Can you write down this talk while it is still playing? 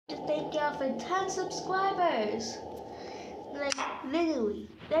Thank y'all for 10 subscribers. Like, literally,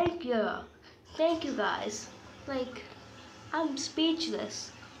 thank you. Thank you guys. Like, I'm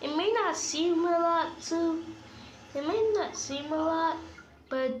speechless. It may not seem a lot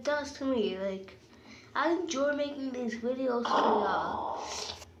but it does to me. Like, I enjoy making these videos for y'all.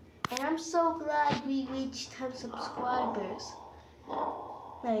 And I'm so glad we reached 10 subscribers.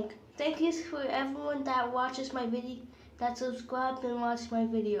 Like, thank you for everyone that watches my video, that subscribes and watches my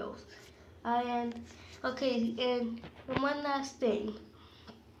videos. And one last thing.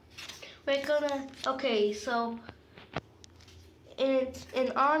 So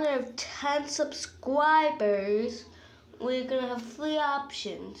in honor of 10 subscribers, we're gonna have 3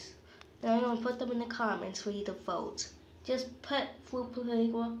 options. And I'm gonna put them in the comments for you to vote. Just put fruit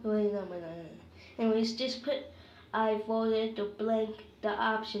playground. Anyways, just put I voted the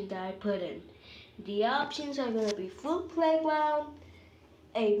option that I put in. The options are gonna be fruit playground,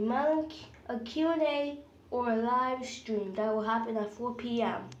 a Q&A, or a live stream that will happen at 4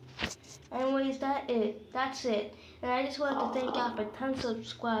 p.m. Anyways, that's it. And I just wanted to thank y'all for 10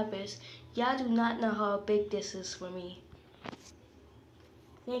 subscribers. Y'all do not know how big this is for me.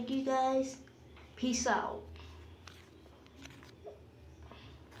 Thank you guys. Peace out.